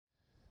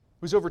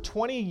was over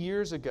 20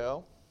 years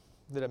ago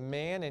that a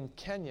man in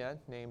Kenya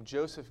named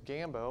Joseph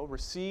Gambo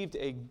received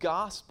a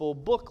gospel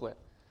booklet.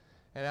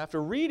 And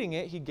after reading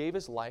it, he gave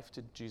his life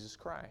to Jesus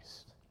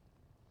Christ.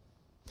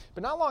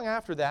 But not long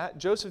after that,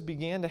 Joseph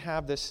began to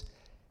have this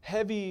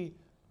heavy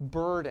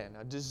burden,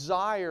 a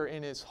desire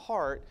in his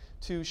heart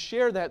to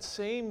share that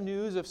same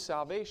news of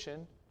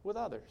salvation with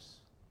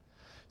others.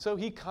 So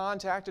he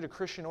contacted a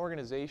Christian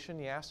organization.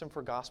 He asked them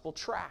for gospel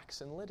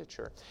tracts and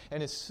literature.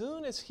 And as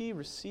soon as he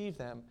received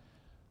them,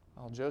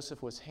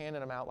 Joseph was handing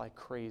them out like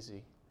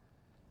crazy.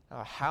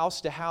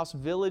 House to house,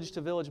 village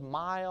to village,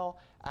 mile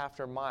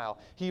after mile.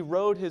 He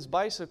rode his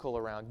bicycle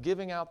around,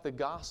 giving out the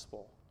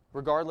gospel,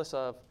 regardless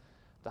of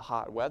the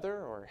hot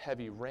weather or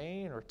heavy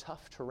rain or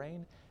tough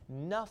terrain.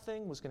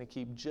 Nothing was going to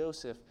keep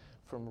Joseph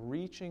from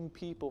reaching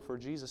people for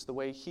Jesus the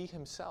way he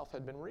himself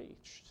had been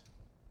reached.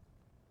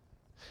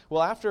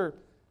 Well, after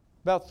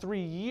about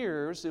 3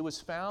 years, it was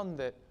found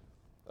that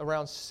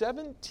around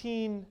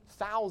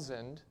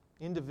 17,000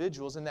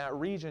 individuals in that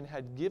region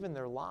had given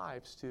their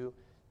lives to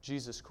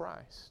Jesus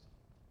Christ.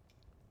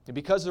 And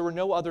because there were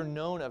no other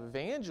known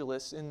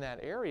evangelists in that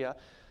area,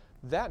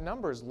 that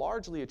number is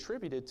largely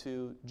attributed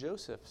to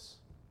Joseph's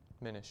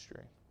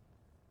ministry.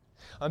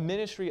 A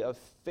ministry of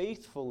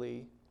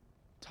faithfully,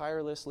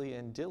 tirelessly,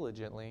 and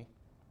diligently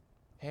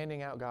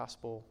handing out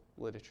gospel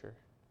literature.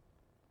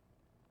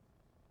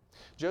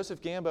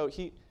 Joseph Gambo,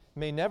 he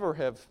may never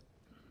have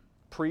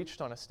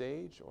preached on a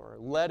stage or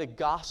led a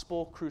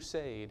gospel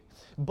crusade,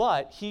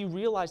 but he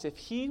realized if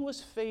he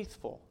was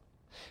faithful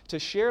to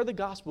share the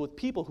gospel with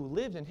people who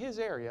lived in his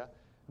area,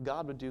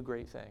 God would do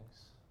great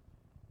things.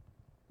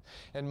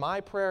 And my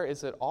prayer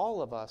is that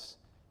all of us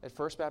at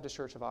First Baptist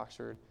Church of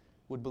Oxford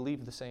would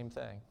believe the same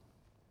thing.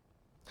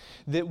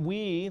 That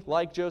we,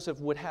 like Joseph,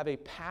 would have a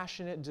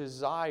passionate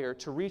desire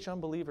to reach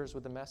unbelievers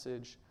with the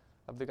message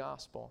of the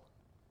gospel.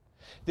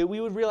 That we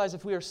would realize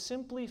if we are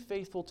simply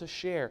faithful to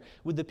share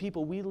with the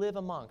people we live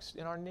amongst,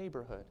 in our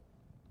neighborhood,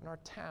 in our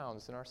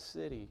towns, in our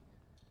city,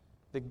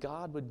 that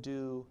God would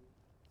do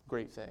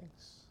great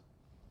things.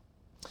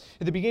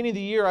 At the beginning of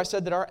the year, I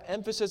said that our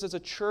emphasis as a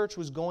church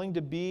was going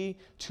to be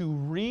to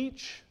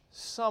reach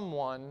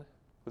someone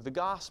with the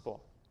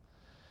gospel.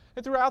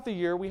 And throughout the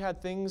year, we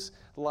had things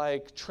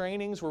like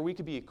trainings where we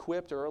could be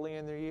equipped early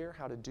in the year,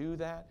 how to do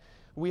that.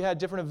 We had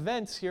different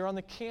events here on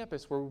the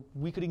campus where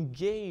we could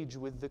engage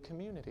with the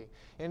community.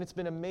 And it's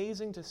been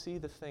amazing to see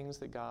the things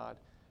that God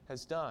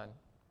has done.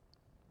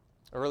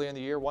 Early in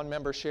the year, one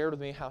member shared with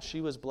me how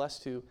she was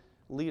blessed to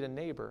lead a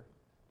neighbor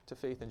to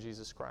faith in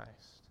Jesus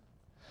Christ.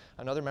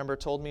 Another member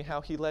told me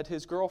how he led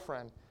his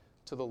girlfriend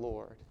to the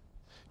Lord.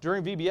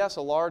 During VBS,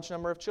 a large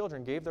number of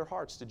children gave their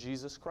hearts to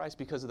Jesus Christ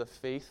because of the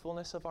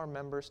faithfulness of our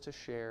members to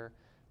share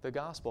the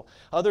gospel.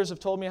 Others have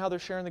told me how they're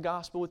sharing the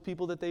gospel with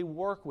people that they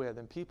work with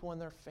and people in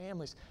their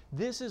families.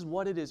 This is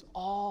what it is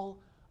all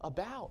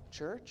about,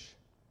 church.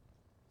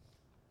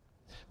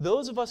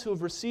 Those of us who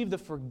have received the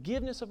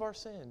forgiveness of our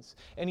sins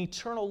and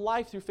eternal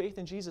life through faith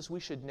in Jesus,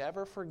 we should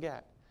never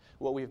forget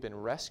what we have been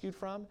rescued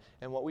from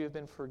and what we have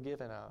been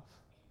forgiven of.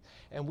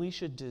 And we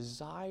should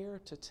desire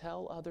to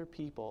tell other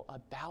people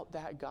about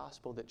that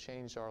gospel that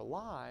changed our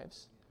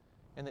lives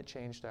and that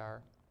changed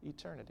our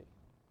eternity.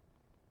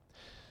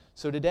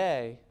 So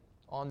today,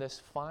 on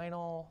this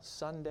final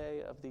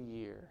Sunday of the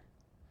year,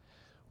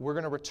 we're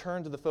going to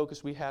return to the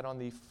focus we had on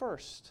the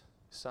first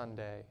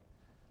Sunday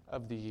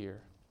of the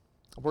year.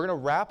 We're going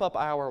to wrap up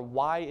our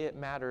Why It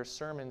Matters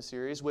sermon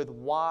series with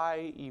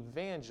Why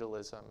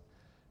Evangelism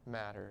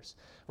Matters.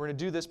 We're going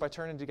to do this by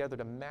turning together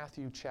to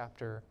Matthew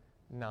chapter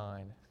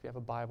 9. If you have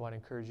a Bible, I'd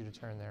encourage you to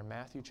turn there.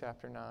 Matthew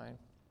chapter 9.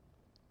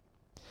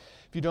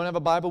 If you don't have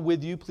a Bible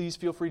with you, please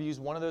feel free to use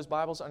one of those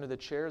Bibles under the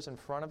chairs in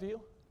front of you.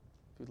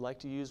 If you'd like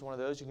to use one of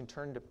those, you can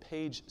turn to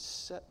page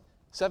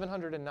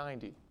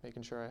 790.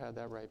 Making sure I had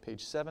that right.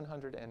 Page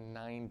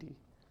 790.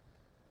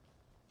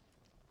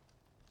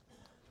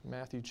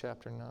 Matthew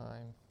chapter 9.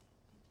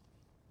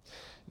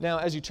 Now,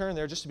 as you turn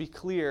there, just to be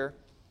clear,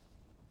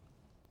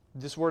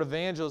 this word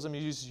evangelism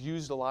is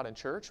used a lot in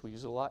church. We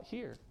use it a lot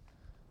here.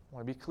 I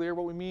want to be clear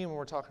what we mean when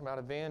we're talking about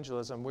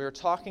evangelism. We're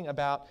talking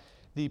about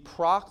the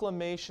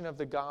proclamation of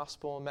the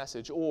gospel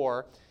message,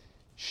 or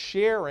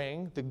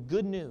sharing the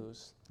good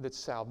news that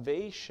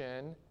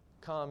salvation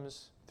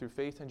comes through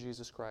faith in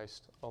Jesus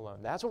Christ alone.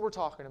 That's what we're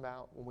talking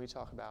about when we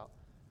talk about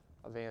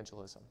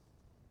evangelism.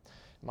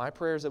 My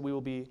prayer is that we will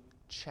be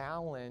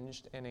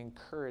challenged and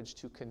encouraged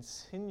to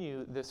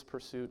continue this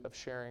pursuit of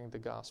sharing the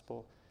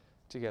gospel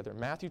together.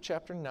 Matthew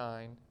chapter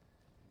 9,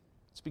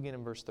 let's begin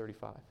in verse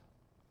 35.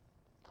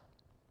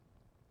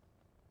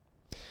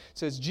 It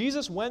says,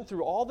 Jesus went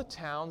through all the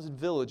towns and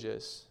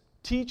villages,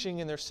 teaching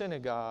in their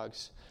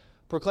synagogues,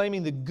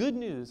 proclaiming the good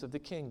news of the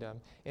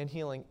kingdom, and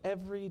healing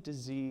every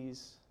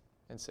disease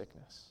and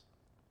sickness.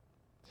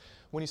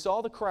 When he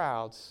saw the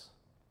crowds,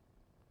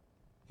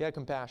 he had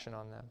compassion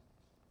on them,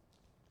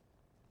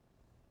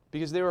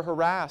 because they were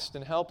harassed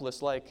and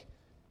helpless like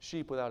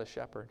sheep without a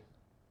shepherd.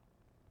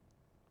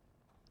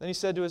 Then he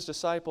said to his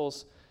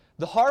disciples,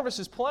 "The harvest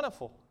is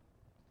plentiful,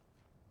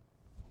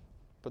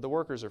 but the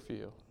workers are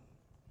few.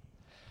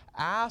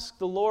 Ask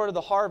the Lord of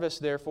the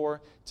harvest,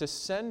 therefore, to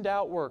send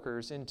out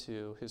workers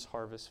into his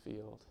harvest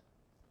field.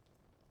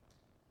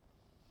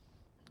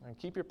 And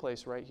keep your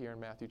place right here in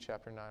Matthew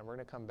chapter 9. We're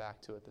going to come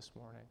back to it this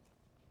morning.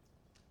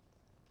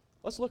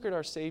 Let's look at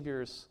our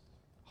Savior's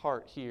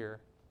heart here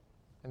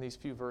in these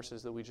few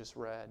verses that we just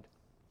read.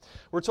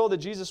 We're told that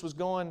Jesus was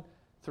going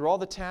through all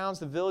the towns,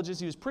 the villages.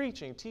 He was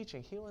preaching,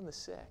 teaching, healing the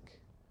sick.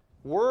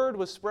 Word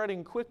was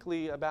spreading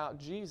quickly about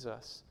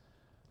Jesus.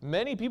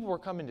 Many people were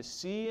coming to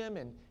see him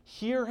and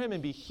hear him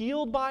and be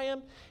healed by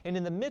him. And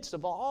in the midst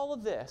of all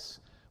of this,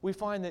 we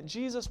find that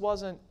Jesus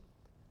wasn't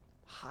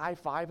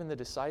high-fiving the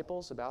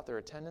disciples about their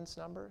attendance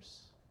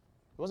numbers.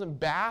 He wasn't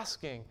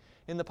basking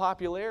in the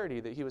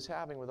popularity that he was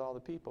having with all the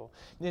people.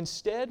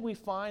 Instead, we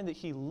find that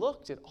he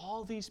looked at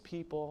all these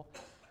people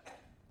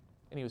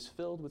and he was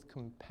filled with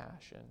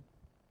compassion.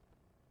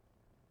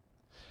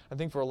 I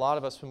think for a lot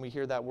of us, when we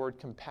hear that word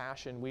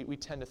compassion, we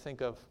tend to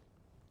think of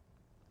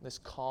this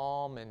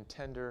calm and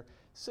tender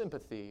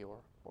sympathy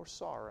or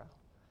sorrow.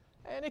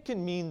 And it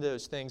can mean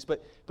those things,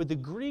 but the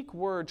Greek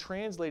word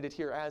translated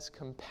here as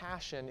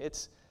compassion,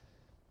 it's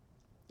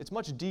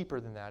much deeper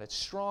than that. It's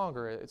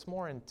stronger. It's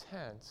more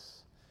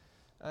intense.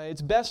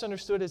 It's best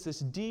understood as this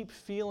deep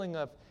feeling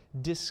of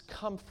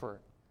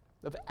discomfort,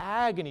 of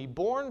agony,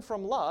 born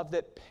from love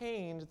that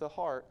pained the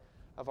heart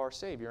of our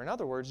Savior. In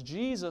other words,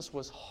 Jesus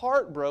was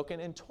heartbroken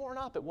and torn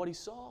up at what he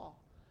saw.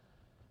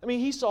 I mean,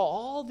 he saw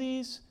all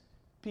these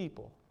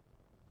people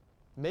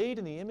made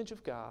in the image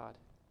of God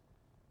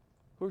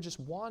who were just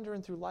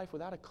wandering through life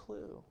without a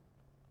clue.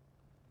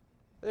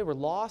 They were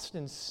lost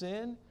in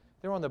sin.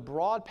 They were on the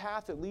broad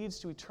path that leads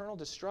to eternal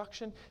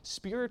destruction,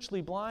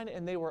 spiritually blind,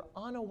 and they were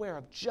unaware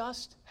of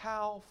just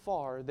how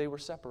far they were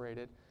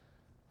separated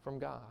from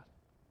God.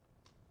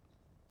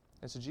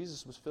 And so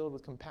Jesus was filled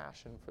with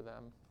compassion for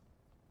them.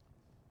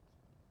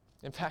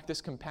 In fact,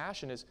 this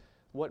compassion is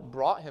what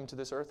brought him to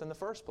this earth in the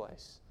first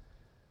place.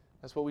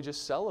 That's what we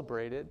just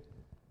celebrated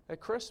at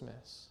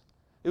Christmas.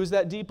 It was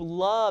that deep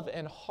love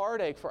and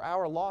heartache for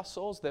our lost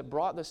souls that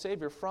brought the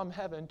Savior from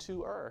heaven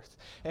to earth.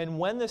 And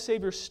when the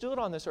Savior stood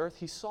on this earth,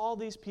 he saw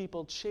these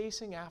people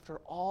chasing after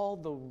all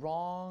the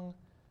wrong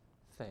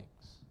things.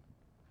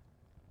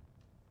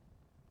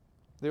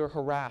 They were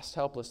harassed,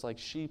 helpless, like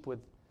sheep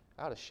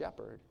without a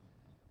shepherd.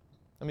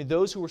 I mean,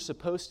 those who were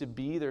supposed to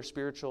be their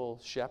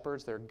spiritual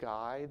shepherds, their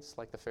guides,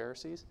 like the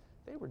Pharisees,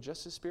 they were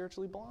just as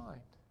spiritually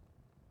blind.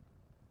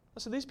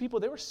 So these people,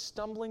 they were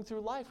stumbling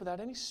through life without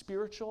any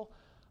spiritual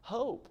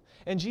hope.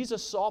 And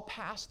Jesus saw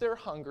past their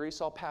hunger, he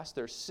saw past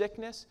their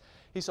sickness,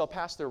 he saw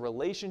past their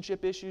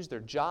relationship issues, their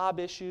job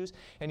issues,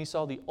 and he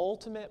saw the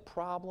ultimate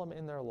problem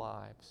in their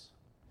lives,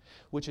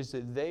 which is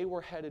that they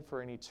were headed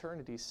for an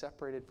eternity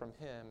separated from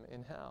him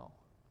in hell.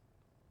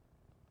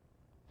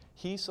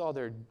 He saw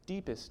their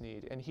deepest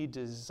need, and he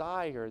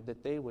desired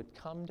that they would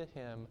come to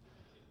him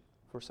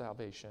for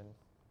salvation.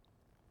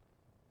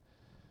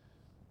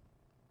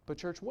 But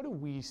church, what do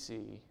we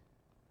see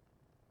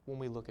when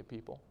we look at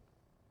people?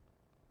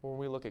 Or when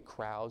we look at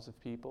crowds of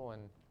people in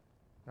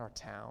our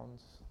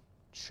towns,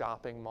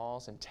 shopping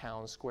malls, and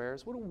town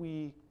squares? What do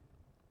we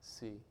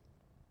see?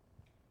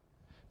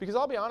 Because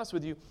I'll be honest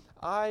with you,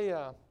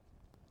 I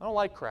don't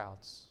like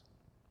crowds.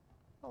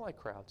 I don't like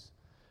crowds.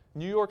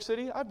 New York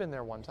City, I've been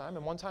there one time,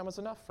 and one time was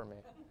enough for me.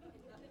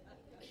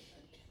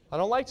 I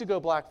don't like to go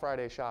Black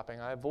Friday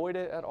shopping. I avoid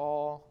it at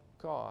all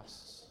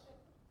costs.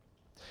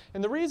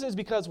 And the reason is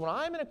because when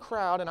I'm in a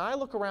crowd and I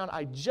look around,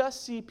 I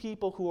just see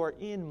people who are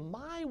in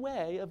my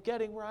way of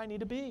getting where I need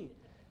to be.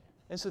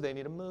 And so they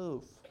need to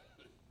move.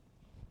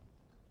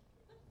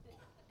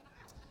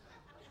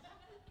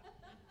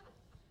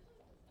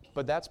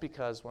 But that's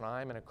because when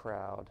I'm in a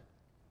crowd,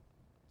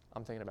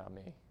 I'm thinking about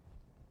me.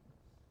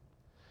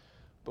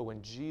 But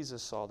when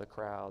Jesus saw the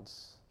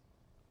crowds,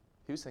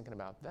 he was thinking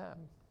about them.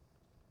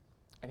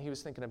 And he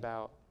was thinking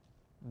about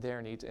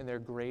their needs. And their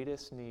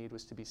greatest need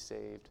was to be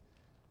saved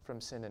from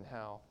sin and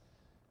hell.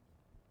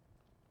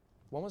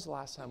 When was the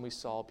last time we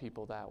saw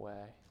people that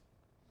way?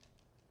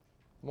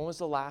 When was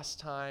the last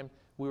time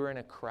we were in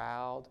a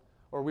crowd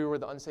or we were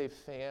with unsaved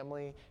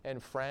family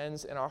and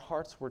friends and our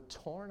hearts were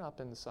torn up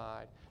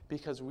inside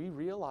because we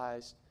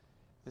realized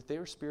that they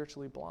were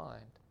spiritually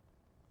blind,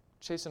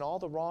 chasing all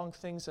the wrong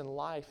things in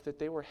life, that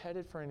they were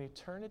headed for an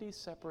eternity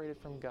separated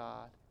from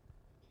God?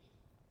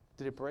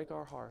 Did it break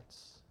our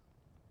hearts?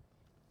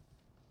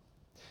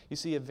 You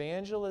see,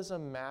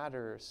 evangelism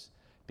matters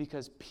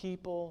because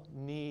people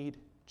need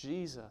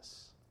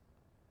Jesus.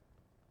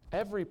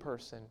 Every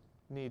person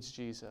needs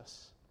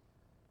Jesus.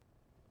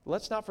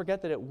 Let's not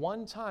forget that at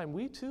one time,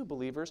 we too,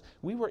 believers,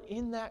 we were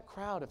in that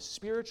crowd of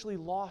spiritually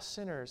lost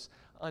sinners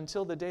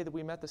until the day that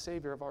we met the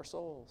Savior of our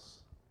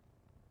souls.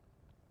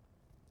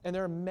 And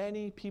there are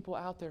many people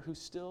out there who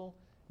still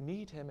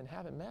need him and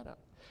haven't met him.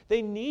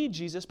 They need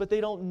Jesus, but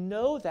they don't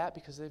know that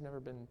because they've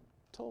never been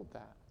told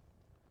that.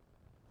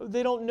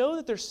 They don't know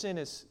that their sin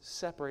is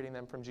separating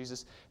them from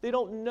Jesus. They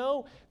don't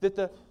know that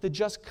the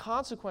just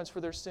consequence for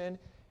their sin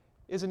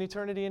is an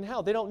eternity in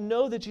hell. They don't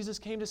know that Jesus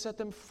came to set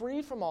them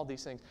free from all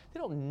these things.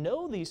 They don't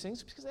know these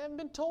things because they haven't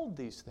been told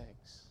these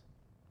things.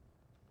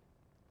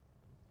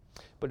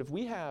 But if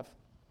we have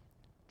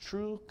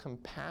true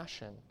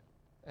compassion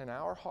in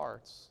our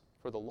hearts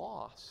for the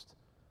lost,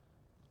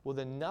 well,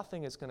 then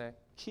nothing is going to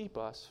keep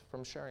us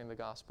from sharing the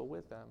gospel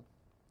with them.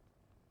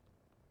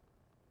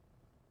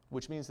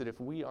 Which means that if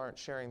we aren't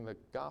sharing the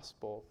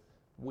gospel,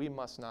 we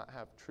must not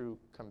have true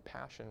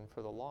compassion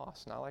for the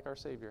lost, not like our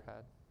Savior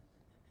had.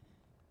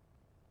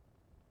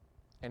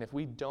 And if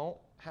we don't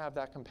have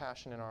that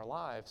compassion in our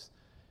lives,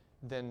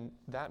 then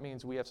that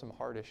means we have some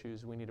heart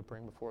issues we need to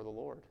bring before the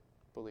Lord,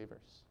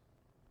 believers.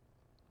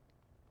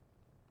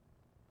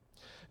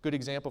 Good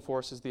example for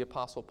us is the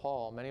Apostle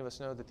Paul. Many of us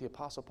know that the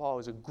Apostle Paul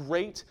was a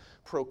great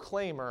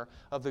proclaimer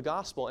of the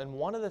gospel, and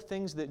one of the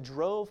things that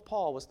drove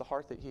Paul was the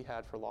heart that he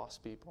had for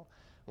lost people.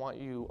 I want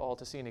you all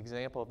to see an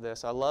example of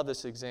this. I love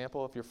this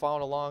example. If you're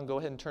following along, go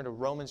ahead and turn to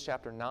Romans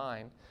chapter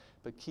 9,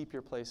 but keep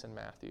your place in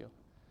Matthew.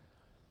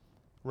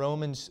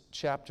 Romans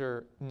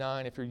chapter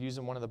 9, if you're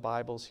using one of the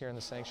Bibles here in the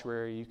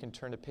sanctuary, you can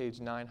turn to page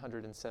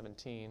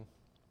 917.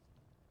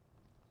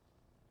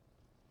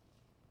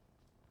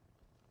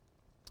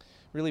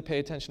 Really pay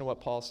attention to what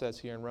Paul says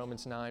here in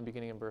Romans 9,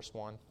 beginning in verse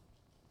 1.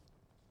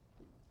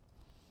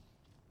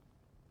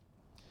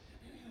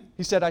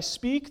 He said, I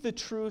speak the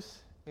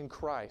truth in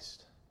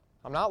Christ.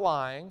 I'm not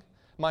lying.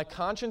 My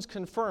conscience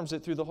confirms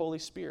it through the Holy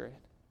Spirit.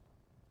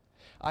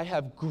 I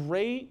have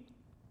great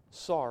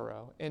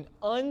sorrow and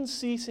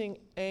unceasing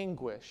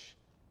anguish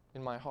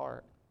in my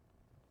heart.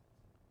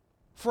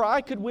 For I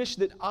could wish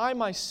that I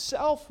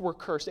myself were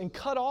cursed and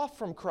cut off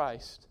from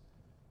Christ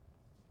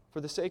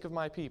for the sake of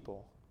my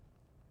people,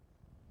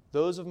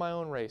 those of my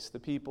own race, the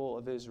people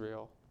of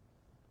Israel.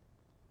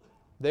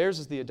 Theirs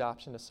is the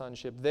adoption to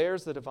sonship.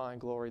 Theirs the divine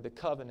glory, the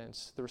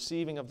covenants, the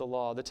receiving of the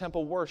law, the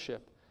temple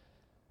worship,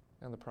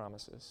 and the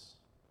promises.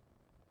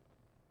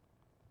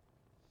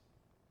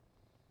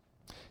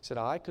 He said,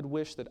 I could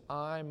wish that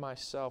I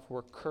myself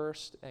were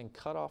cursed and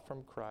cut off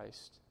from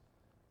Christ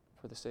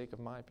for the sake of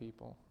my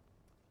people.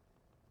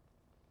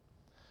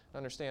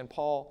 Understand,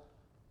 Paul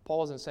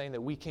isn't saying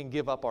that we can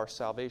give up our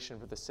salvation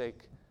for the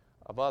sake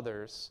of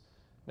others.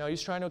 No,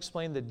 he's trying to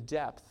explain the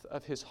depth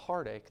of his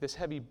heartache, this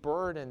heavy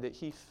burden that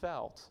he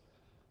felt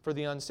for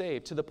the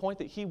unsaved, to the point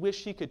that he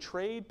wished he could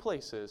trade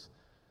places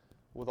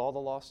with all the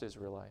lost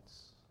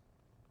Israelites.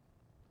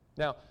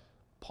 Now,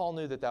 Paul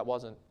knew that that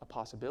wasn't a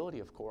possibility,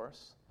 of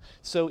course.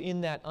 So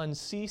in that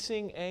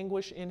unceasing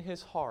anguish in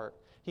his heart,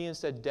 he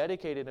instead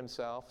dedicated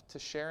himself to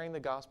sharing the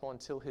gospel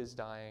until his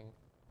dying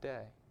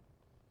day.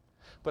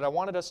 But I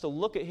wanted us to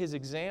look at his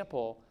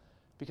example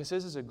because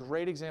this is a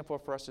great example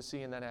for us to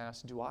see and then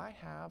ask, do I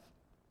have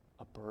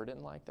a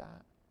burden like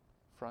that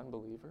for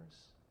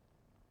unbelievers?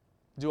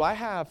 Do I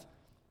have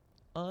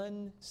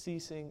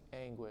unceasing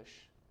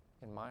anguish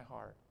in my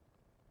heart,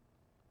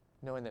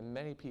 knowing that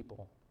many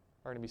people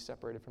are going to be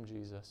separated from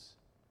Jesus?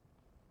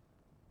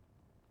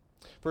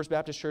 First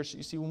Baptist Church,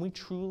 you see, when we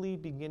truly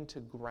begin to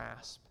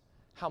grasp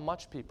how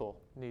much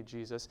people need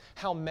Jesus,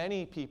 how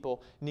many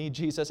people need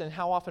Jesus, and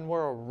how often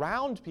we're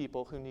around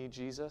people who need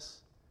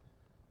Jesus,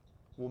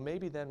 well,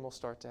 maybe then we'll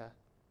start to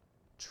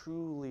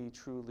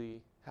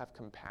truly have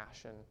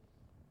compassion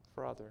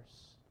for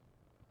others.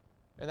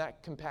 And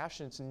that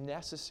compassion is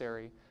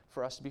necessary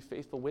for us to be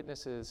faithful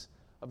witnesses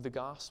of the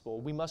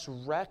gospel. We must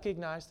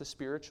recognize the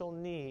spiritual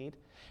need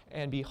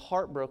and be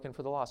heartbroken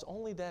for the lost.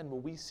 Only then will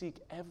we seek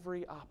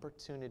every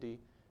opportunity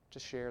to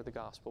share the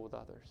gospel with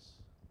others.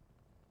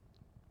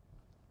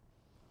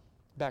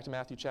 Back to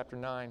Matthew chapter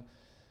 9,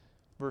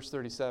 verse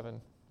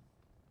 37.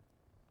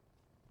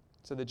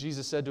 So that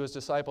Jesus said to his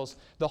disciples,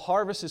 the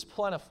harvest is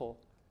plentiful,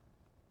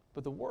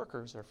 but the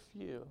workers are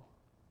few.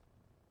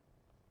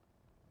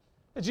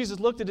 And Jesus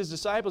looked at his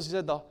disciples. He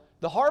said,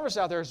 the harvest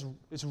out there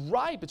is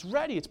ripe, it's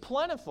ready, it's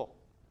plentiful.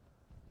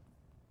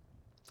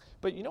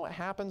 But you know what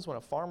happens when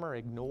a farmer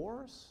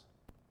ignores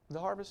the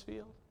harvest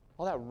field?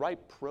 All that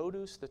ripe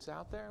produce that's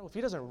out there? Well, if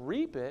he doesn't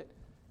reap it,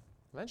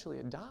 eventually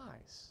it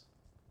dies.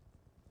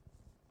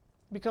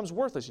 It becomes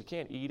worthless. You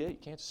can't eat it, you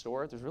can't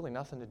store it, there's really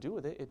nothing to do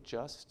with it. It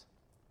just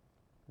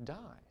dies.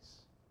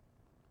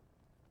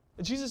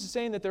 And Jesus is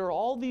saying that there are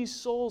all these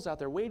souls out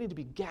there waiting to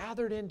be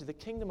gathered into the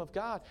kingdom of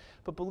God.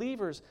 But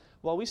believers,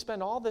 while we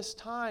spend all this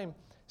time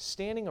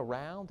standing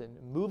around and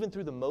moving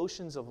through the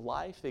motions of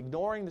life,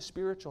 ignoring the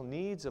spiritual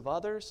needs of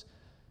others,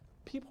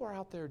 people are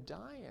out there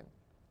dying.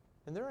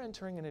 And they're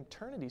entering an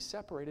eternity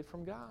separated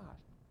from God.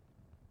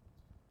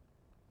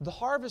 The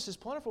harvest is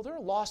plentiful. There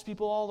are lost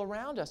people all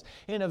around us.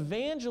 And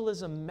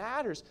evangelism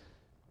matters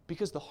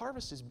because the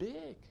harvest is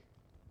big.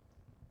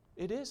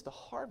 It is. The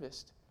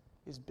harvest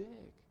is big.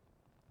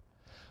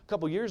 A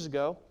couple years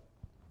ago,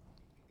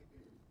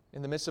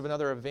 in the midst of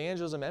another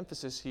evangelism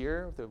emphasis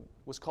here that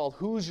was called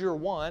Who's Your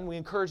One, we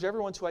encouraged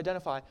everyone to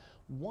identify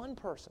one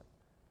person.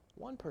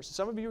 One person.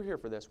 Some of you are here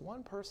for this.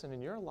 One person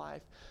in your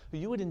life who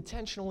you would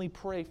intentionally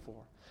pray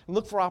for and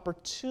look for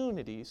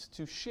opportunities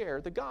to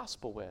share the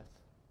gospel with.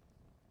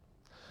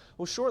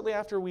 Well, shortly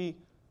after we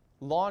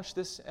launched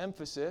this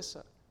emphasis,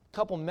 a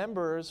couple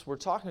members were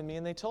talking to me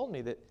and they told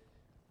me that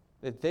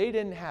they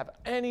didn't have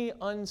any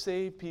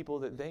unsaved people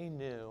that they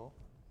knew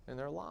in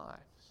their lives.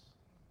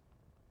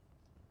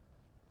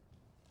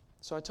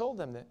 So I told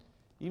them that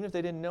even if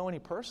they didn't know any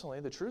personally,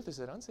 the truth is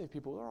that unsaved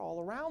people are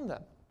all around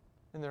them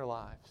in their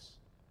lives.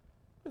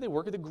 They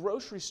work at the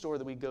grocery store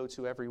that we go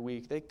to every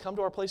week. They come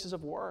to our places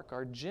of work,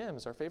 our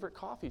gyms, our favorite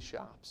coffee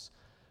shops.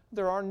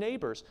 They're our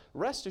neighbors.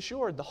 Rest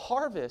assured, the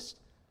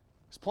harvest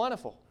is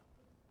plentiful.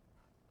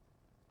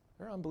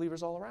 There are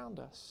unbelievers all around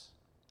us.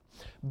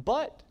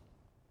 But,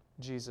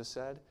 Jesus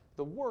said,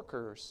 the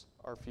workers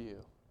are few.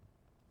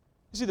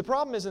 You see, the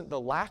problem isn't the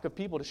lack of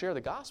people to share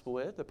the gospel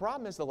with. The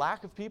problem is the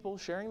lack of people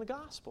sharing the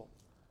gospel.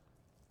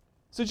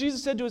 So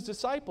Jesus said to his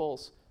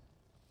disciples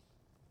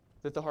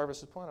that the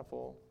harvest is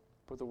plentiful,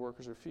 but the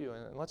workers are few.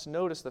 And let's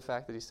notice the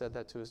fact that he said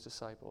that to his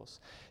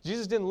disciples.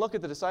 Jesus didn't look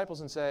at the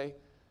disciples and say,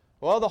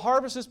 well, the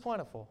harvest is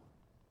plentiful,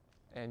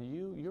 and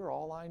you're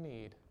all I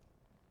need.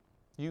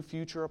 You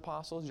future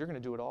apostles, you're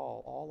going to do it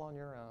all on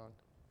your own.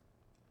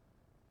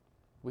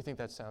 We think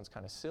that sounds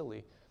kind of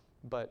silly,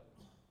 but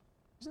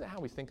isn't that how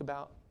we think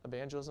about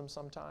evangelism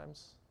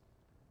sometimes?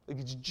 Like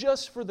it's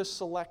just for the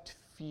select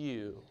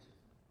few.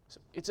 So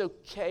it's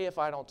okay if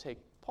I don't take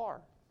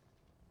part.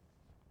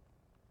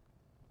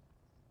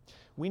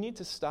 We need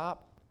to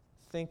stop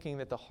thinking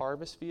that the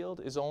harvest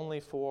field is only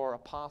for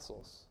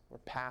apostles or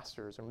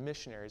pastors or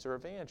missionaries or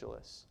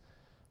evangelists.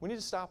 We need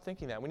to stop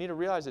thinking that. We need to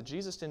realize that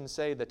Jesus didn't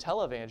say the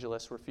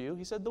televangelists were few.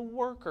 He said the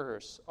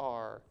workers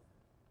are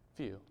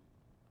few.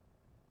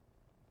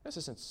 This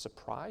isn't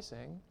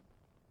surprising.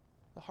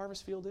 The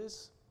harvest field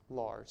is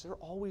large. There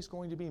are always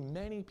going to be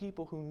many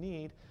people who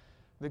need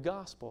the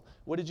gospel.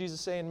 What did Jesus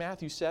say in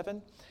Matthew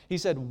 7? He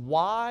said,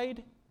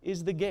 wide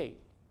is the gate,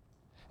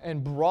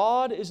 and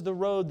broad is the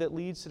road that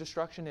leads to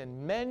destruction,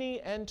 and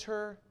many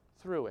enter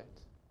through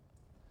it.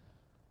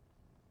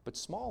 But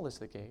small is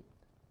the gate,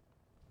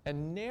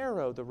 and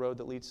narrow the road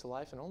that leads to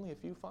life, and only a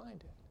few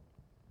find it.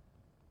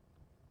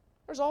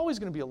 There's always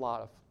going to be a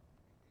lot of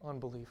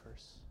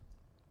unbelievers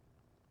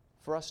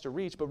for us to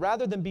reach, but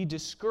rather than be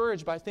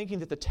discouraged by thinking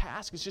that the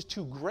task is just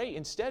too great,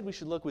 instead we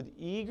should look with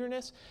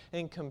eagerness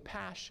and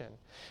compassion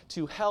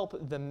to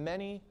help the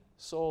many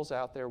souls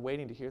out there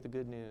waiting to hear the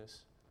good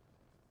news.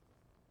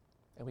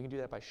 And we can do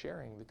that by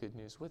sharing the good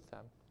news with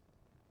them.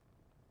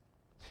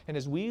 And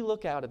as we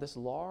look out at this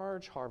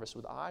large harvest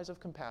with eyes of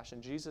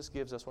compassion, Jesus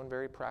gives us one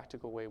very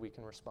practical way we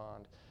can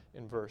respond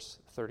in verse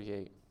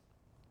 38.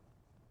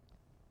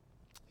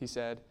 He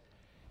said,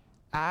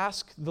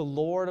 ask the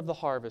Lord of the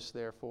harvest,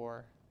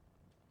 therefore,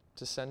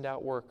 to send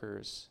out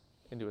workers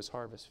into his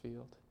harvest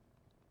field.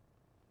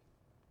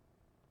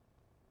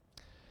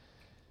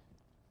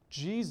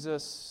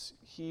 Jesus,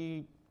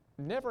 he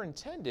never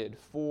intended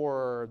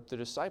for the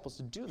disciples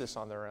to do this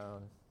on their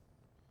own.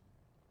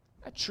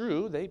 That's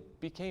true, they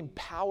became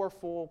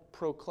powerful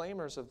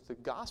proclaimers of the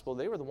gospel.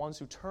 They were the ones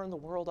who turned the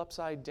world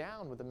upside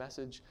down with the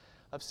message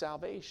of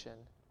salvation.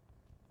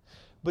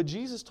 But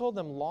Jesus told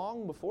them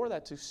long before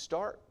that to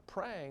start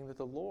praying that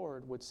the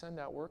Lord would send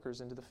out workers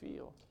into the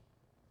field.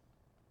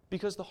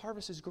 Because the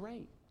harvest is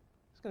great.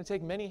 It's going to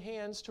take many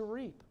hands to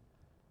reap.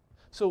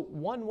 So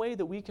one way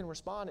that we can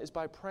respond is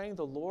by praying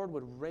the Lord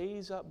would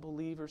raise up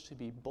believers to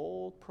be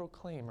bold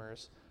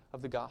proclaimers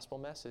of the gospel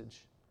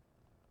message.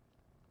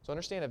 So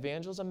understand,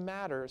 evangelism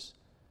matters,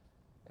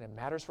 and it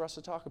matters for us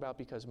to talk about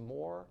because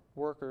more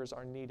workers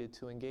are needed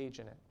to engage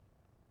in it.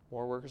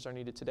 More workers are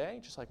needed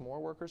today, just like more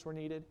workers were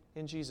needed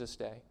in Jesus'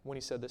 day when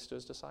he said this to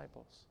his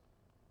disciples.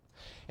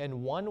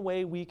 And one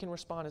way we can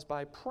respond is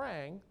by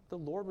praying the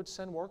Lord would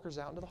send workers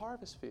out into the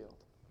harvest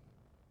field.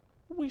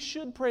 We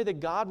should pray that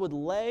God would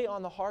lay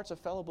on the hearts of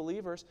fellow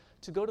believers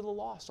to go to the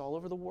lost all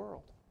over the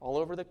world, all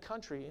over the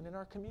country, and in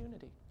our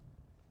community.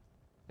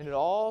 And it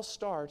all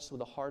starts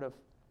with a heart of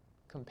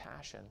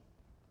compassion,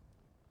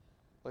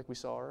 like we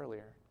saw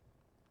earlier.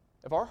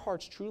 If our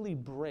hearts truly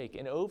break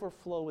and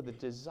overflow with a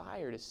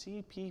desire to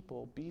see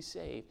people be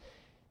saved,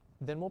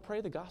 then we'll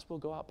pray the gospel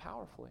will go out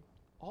powerfully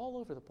all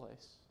over the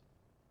place.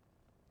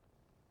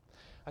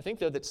 I think,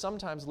 though, that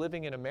sometimes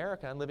living in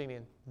America and living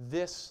in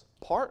this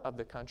part of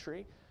the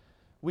country,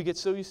 we get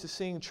so used to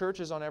seeing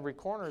churches on every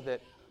corner that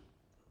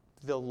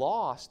the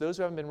lost, those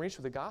who haven't been reached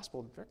with the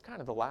gospel, they're kind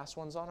of the last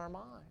ones on our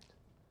mind.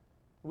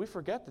 We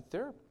forget that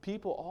there are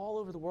people all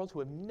over the world who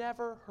have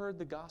never heard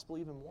the gospel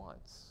even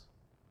once.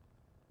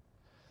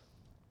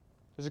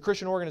 There's a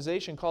Christian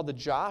organization called the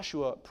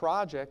Joshua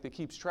Project that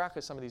keeps track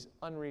of some of these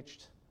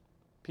unreached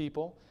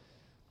people.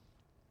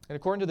 And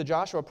according to the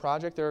Joshua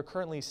Project, there are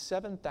currently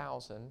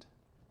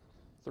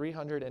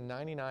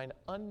 7,399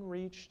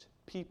 unreached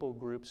people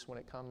groups when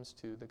it comes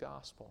to the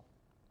gospel.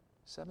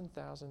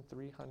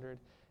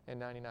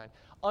 7,399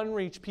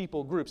 unreached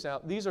people groups. Now,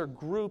 these are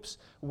groups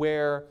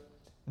where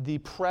the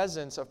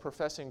presence of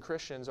professing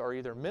Christians are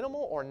either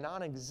minimal or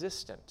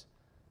non-existent.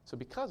 So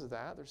because of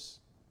that, there's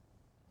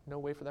no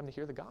way for them to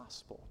hear the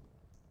gospel.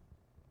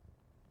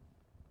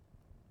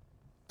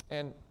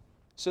 And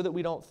so that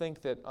we don't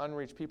think that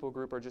unreached people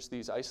group are just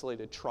these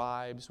isolated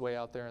tribes way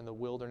out there in the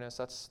wilderness,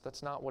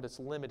 that's not what it's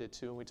limited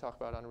to when we talk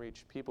about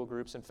unreached people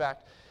groups. In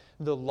fact,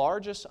 the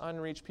largest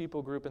unreached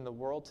people group in the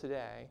world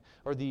today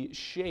are the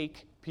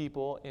Sheikh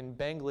people in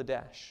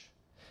Bangladesh.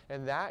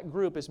 And that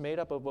group is made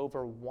up of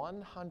over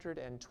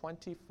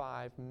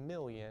 125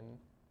 million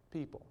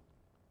people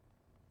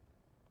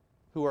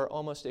who are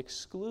almost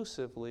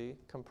exclusively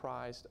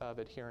comprised of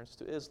adherents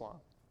to Islam.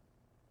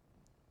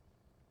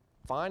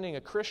 Finding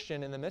a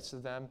Christian in the midst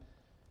of them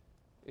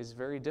is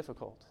very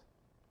difficult,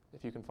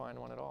 if you can find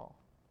one at all.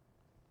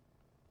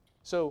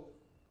 So,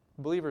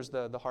 believers,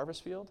 the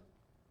harvest field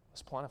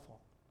is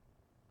plentiful.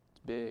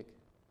 It's big.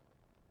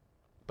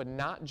 But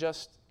not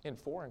just in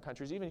foreign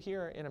countries, even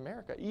here in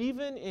America,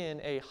 even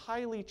in a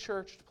highly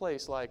churched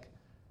place like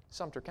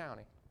Sumter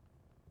County,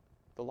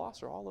 the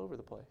lost are all over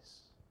the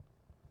place.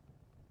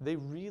 They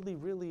really,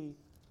 really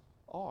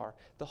are.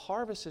 The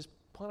harvest is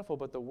plentiful,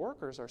 but the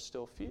workers are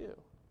still few.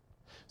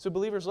 So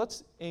believers,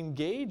 let's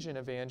engage in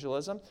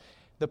evangelism,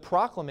 the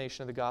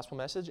proclamation of the gospel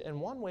message, and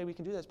one way we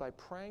can do that is by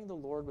praying the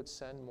Lord would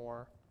send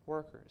more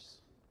workers.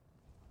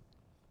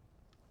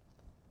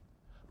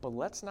 But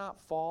let's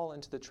not fall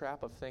into the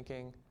trap of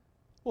thinking,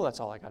 well, that's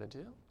all I got to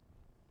do.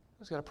 I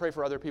just got to pray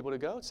for other people to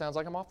go. It sounds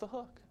like I'm off the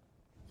hook.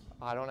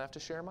 I don't have to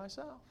share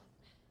myself.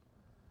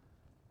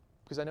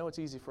 Because I know it's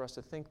easy for us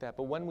to think that,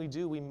 but when we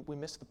do, we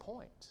miss the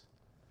point.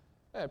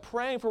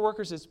 Praying for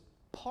workers is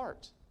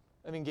part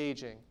of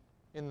engaging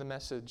in the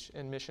message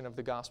and mission of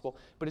the gospel,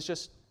 but it's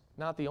just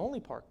not the only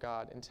part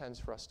God intends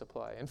for us to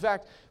play. In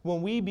fact,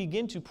 when we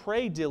begin to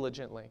pray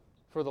diligently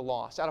for the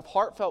lost, out of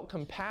heartfelt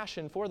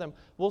compassion for them,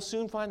 we'll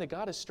soon find that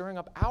God is stirring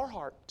up our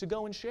heart to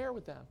go and share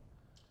with them.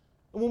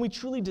 And when we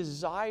truly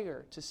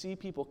desire to see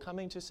people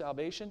coming to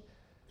salvation,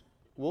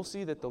 we'll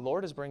see that the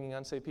Lord is bringing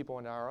unsaved people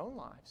into our own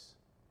lives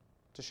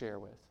to share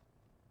with.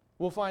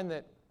 We'll find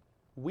that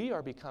we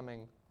are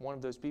becoming one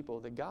of those people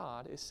that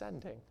God is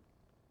sending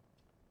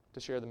to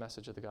share the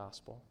message of the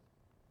gospel.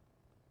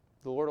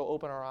 The Lord will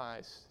open our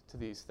eyes to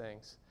these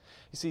things.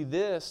 You see,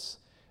 this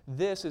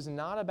is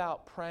not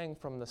about praying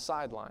from the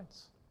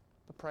sidelines,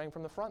 but praying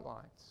from the front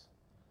lines.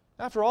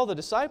 After all, the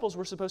disciples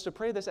were supposed to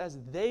pray this as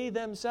they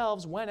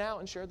themselves went out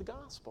and shared the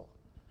gospel.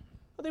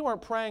 But they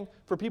weren't praying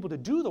for people to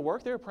do the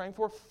work, they were praying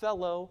for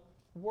fellow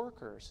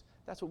workers.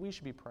 That's what we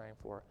should be praying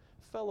for.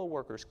 Fellow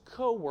workers,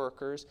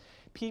 co-workers,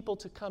 people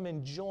to come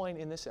and join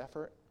in this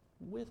effort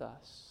with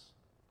us.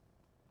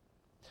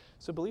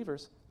 So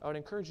believers, I would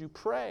encourage you,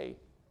 pray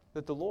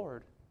that the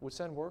Lord would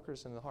send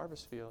workers in the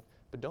harvest field,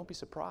 but don't be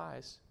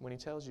surprised when He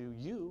tells you,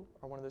 you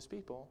are one of those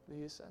people that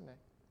He is sending.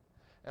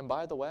 And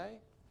by the way,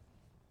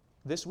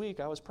 this week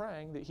I was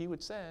praying that He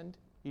would send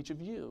each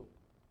of you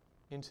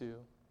into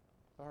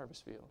the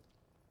harvest field.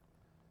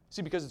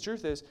 See, because the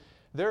truth is,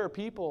 there are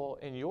people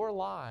in your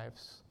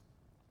lives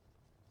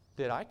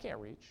that I can't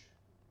reach,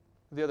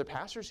 the other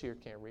pastors here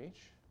can't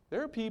reach.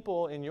 There are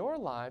people in your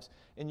lives,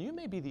 and you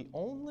may be the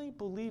only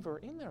believer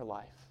in their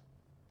life.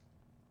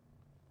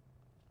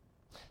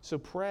 So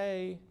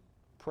pray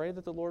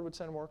that the Lord would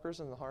send workers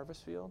in the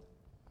harvest field.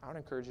 I would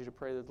encourage you to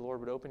pray that the Lord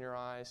would open your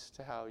eyes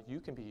to how you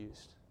can be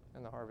used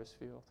in the harvest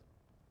field.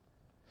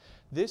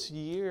 This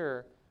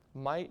year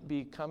might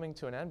be coming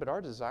to an end, but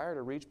our desire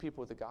to reach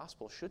people with the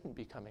gospel shouldn't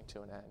be coming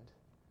to an end.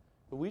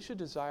 But we should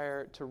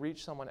desire to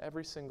reach someone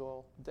every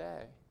single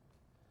day.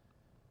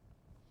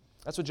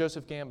 That's what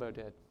Joseph Gambo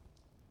did.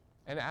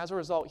 And as a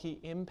result, he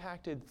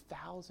impacted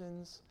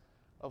thousands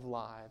of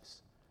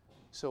lives.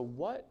 So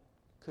what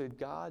could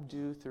God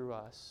do through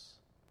us,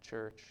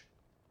 church,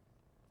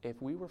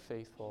 if we were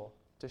faithful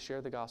to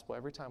share the gospel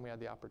every time we had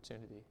the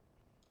opportunity?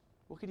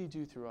 What could He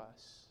do through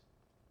us?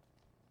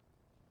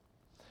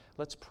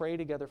 Let's pray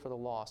together for the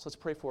lost. Let's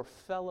pray for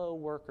fellow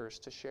workers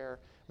to share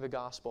the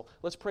gospel.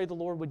 Let's pray the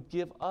Lord would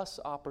give us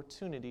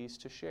opportunities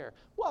to share.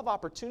 We'll have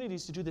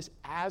opportunities to do this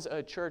as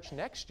a church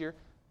next year,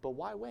 but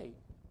why wait?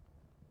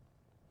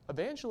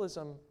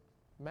 Evangelism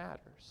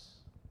matters.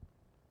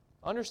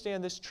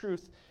 Understand this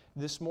truth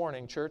this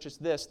morning, church. It's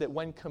this, that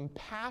when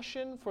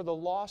compassion for the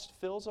lost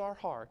fills our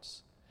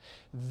hearts,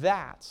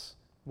 that's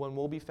when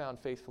we'll be found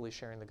faithfully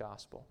sharing the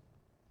gospel.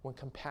 When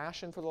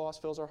compassion for the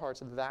lost fills our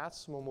hearts,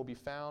 that's when we'll be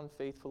found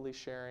faithfully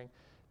sharing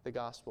the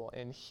gospel.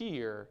 And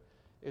here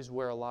is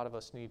where a lot of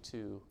us need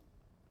to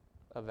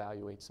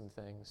evaluate some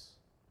things.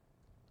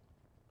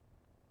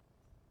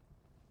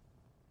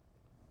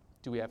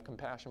 Do we have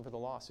compassion for the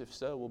lost? If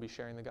so, we'll be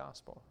sharing the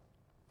gospel.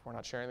 If we're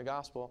not sharing the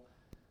gospel,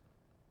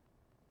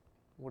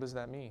 what does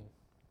that mean?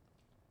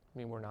 I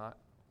mean, we're not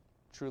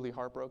truly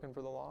heartbroken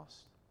for the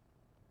lost?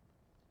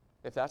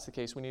 If that's the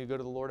case, we need to go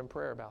to the Lord in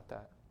prayer about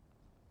that.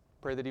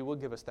 Pray that He would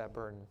give us that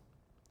burden.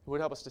 He would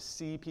help us to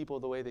see people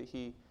the way that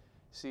He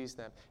sees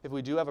them. If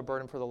we do have a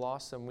burden for the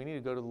lost, then we need to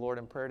go to the Lord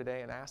in prayer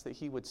today and ask that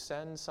He would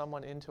send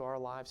someone into our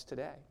lives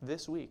today,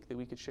 this week, that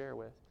we could share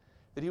with.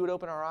 That He would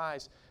open our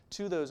eyes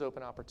to those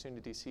open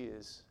opportunities He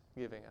is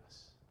giving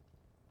us.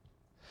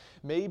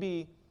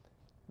 Maybe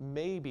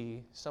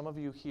some of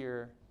you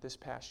here this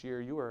past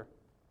year, you were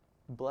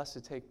blessed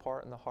to take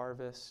part in the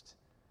harvest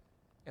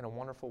in a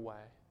wonderful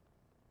way.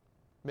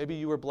 Maybe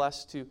you were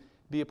blessed to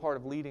be a part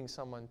of leading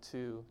someone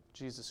to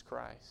Jesus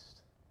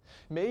Christ.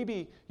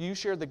 Maybe you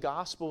shared the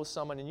gospel with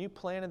someone and you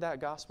planted that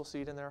gospel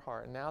seed in their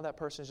heart, and now that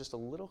person is just a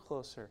little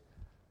closer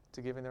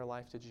to giving their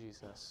life to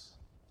Jesus.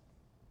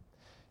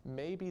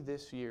 maybe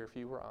this year, if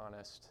you were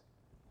honest,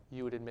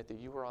 you would admit that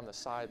you were on the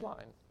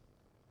sideline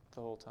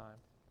the whole time.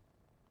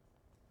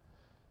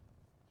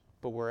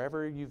 But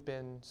wherever you've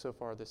been so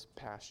far this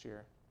past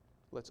year,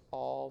 let's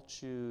all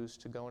choose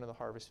to go into the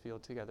harvest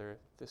field together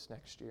this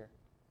next year,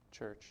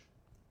 church.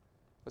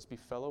 Let's be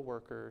fellow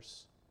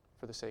workers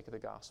for the sake of the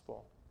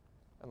gospel,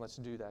 and let's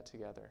do that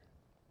together.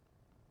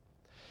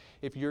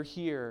 If you're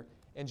here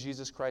and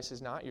Jesus Christ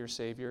is not your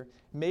Savior,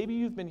 maybe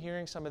you've been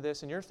hearing some of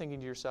this and you're thinking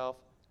to yourself,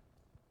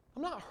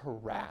 I'm not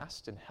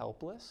harassed and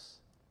helpless.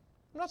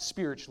 I'm not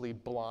spiritually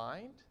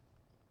blind.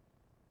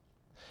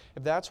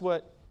 If that's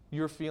what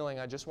you're feeling,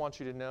 I just want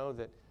you to know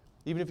that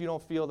even if you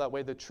don't feel that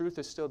way, the truth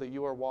is still that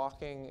you are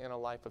walking in a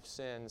life of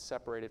sin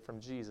separated from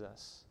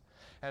Jesus.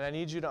 And I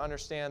need you to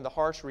understand the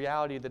harsh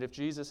reality that if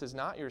Jesus is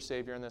not your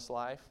Savior in this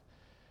life,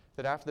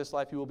 that after this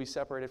life you will be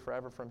separated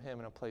forever from Him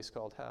in a place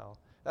called hell.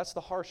 That's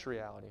the harsh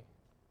reality.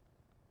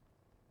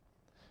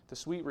 The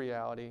sweet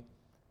reality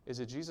is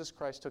that Jesus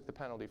Christ took the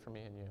penalty for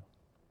me and you.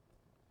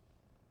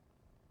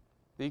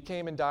 That He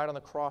came and died on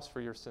the cross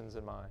for your sins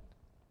and mine.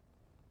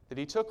 That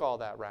He took all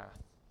that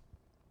wrath.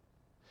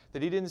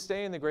 That He didn't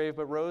stay in the grave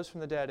but rose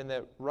from the dead, and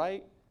that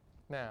right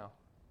now,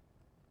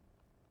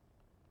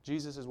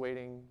 Jesus is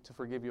waiting to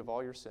forgive you of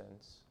all your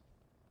sins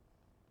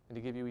and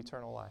to give you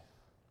eternal life,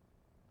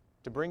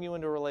 to bring you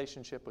into a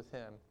relationship with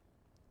Him.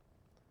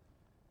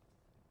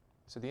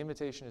 So the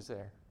invitation is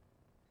there.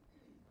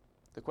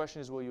 The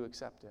question is, will you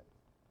accept it?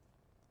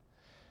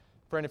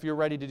 Friend, if you're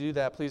ready to do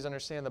that, please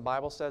understand the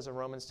Bible says in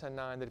Romans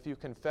 10:9 that if you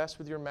confess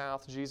with your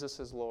mouth Jesus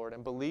is Lord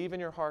and believe in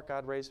your heart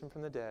God raised Him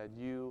from the dead,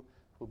 you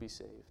will be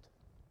saved.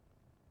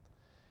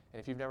 And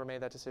if you've never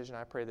made that decision,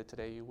 I pray that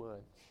today you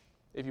would.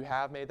 If you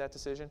have made that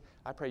decision,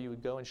 I pray you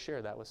would go and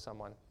share that with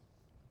someone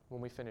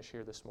when we finish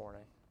here this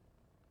morning.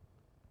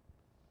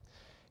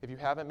 If you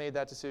haven't made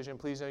that decision,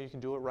 please know you can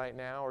do it right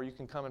now, or you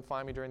can come and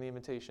find me during the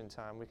invitation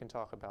time. We can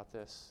talk about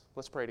this.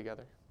 Let's pray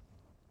together.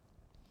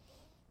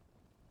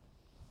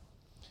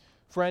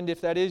 Friend,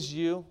 if that is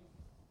you,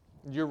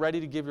 you're ready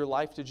to give your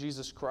life to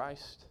Jesus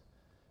Christ,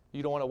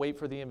 you don't want to wait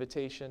for the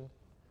invitation,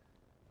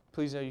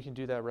 please know you can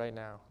do that right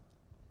now,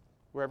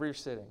 wherever you're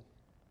sitting.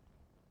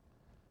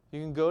 You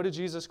can go to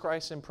Jesus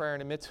Christ in prayer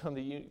and admit to Him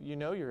that you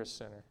know you're a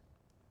sinner,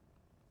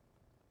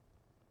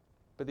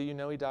 but that you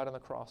know He died on the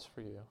cross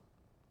for you.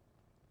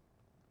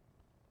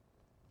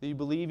 That you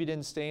believe He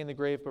didn't stay in the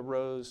grave but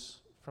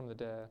rose from the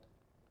dead.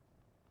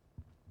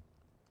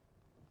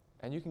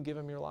 And you can give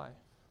Him your life.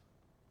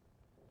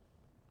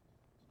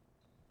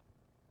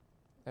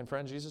 And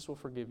friend, Jesus will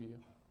forgive you,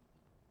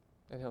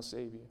 and He'll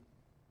save you.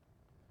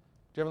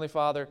 Dear Heavenly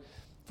Father,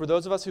 for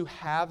those of us who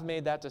have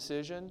made that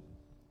decision,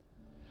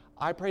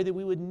 I pray that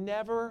we would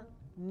never,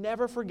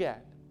 never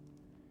forget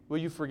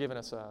what You've forgiven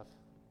us of.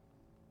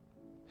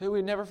 That we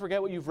would never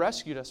forget what You've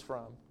rescued us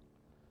from.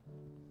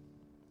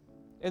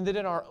 And that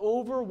in our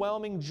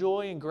overwhelming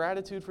joy and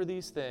gratitude for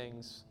these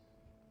things,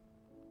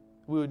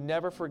 we would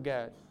never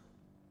forget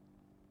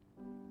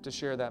to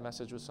share that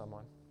message with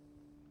someone.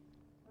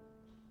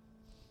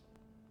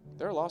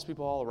 There are lost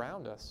people all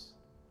around us.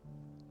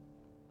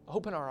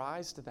 Open our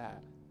eyes to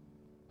that.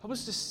 Help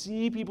us to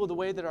see people the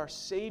way that our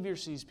Savior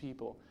sees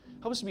people.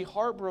 Help us to be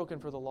heartbroken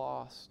for the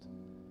lost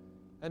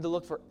and to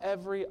look for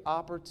every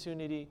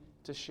opportunity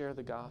to share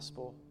the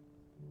gospel.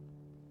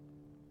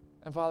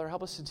 And Father,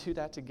 help us to do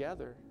that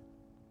together.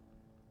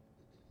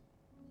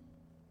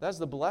 That's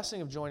the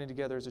blessing of joining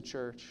together as a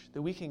church,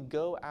 that we can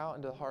go out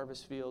into the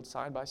harvest field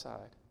side by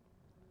side.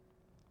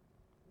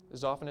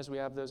 As often as we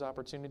have those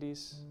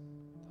opportunities,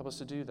 help us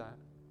to do that.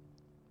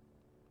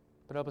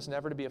 But help us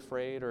never to be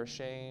afraid or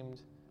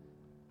ashamed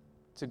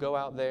to go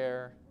out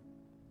there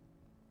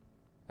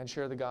and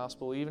share the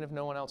gospel. Even if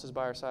no one else is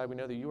by our side, we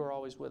know that You are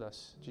always with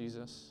us,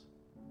 Jesus.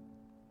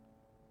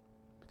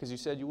 Because You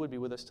said You would be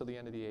with us till the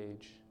end of the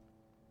age.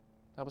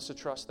 Help us to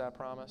trust that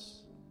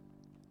promise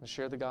and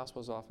share the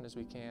gospel as often as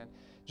we can.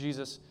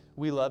 Jesus,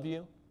 we love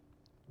You.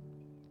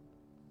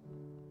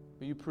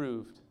 But You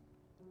proved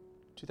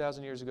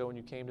 2,000 years ago when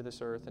You came to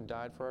this earth and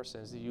died for our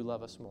sins that You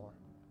love us more.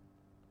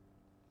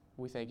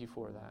 We thank You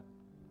for that.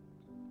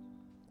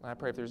 And I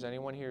pray if there's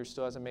anyone here who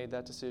still hasn't made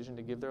that decision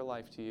to give their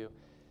life to You,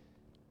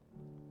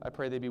 I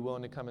pray they'd be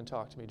willing to come and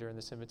talk to me during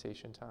this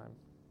invitation time.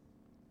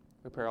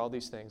 We pray all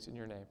these things in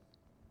Your name.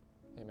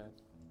 Amen.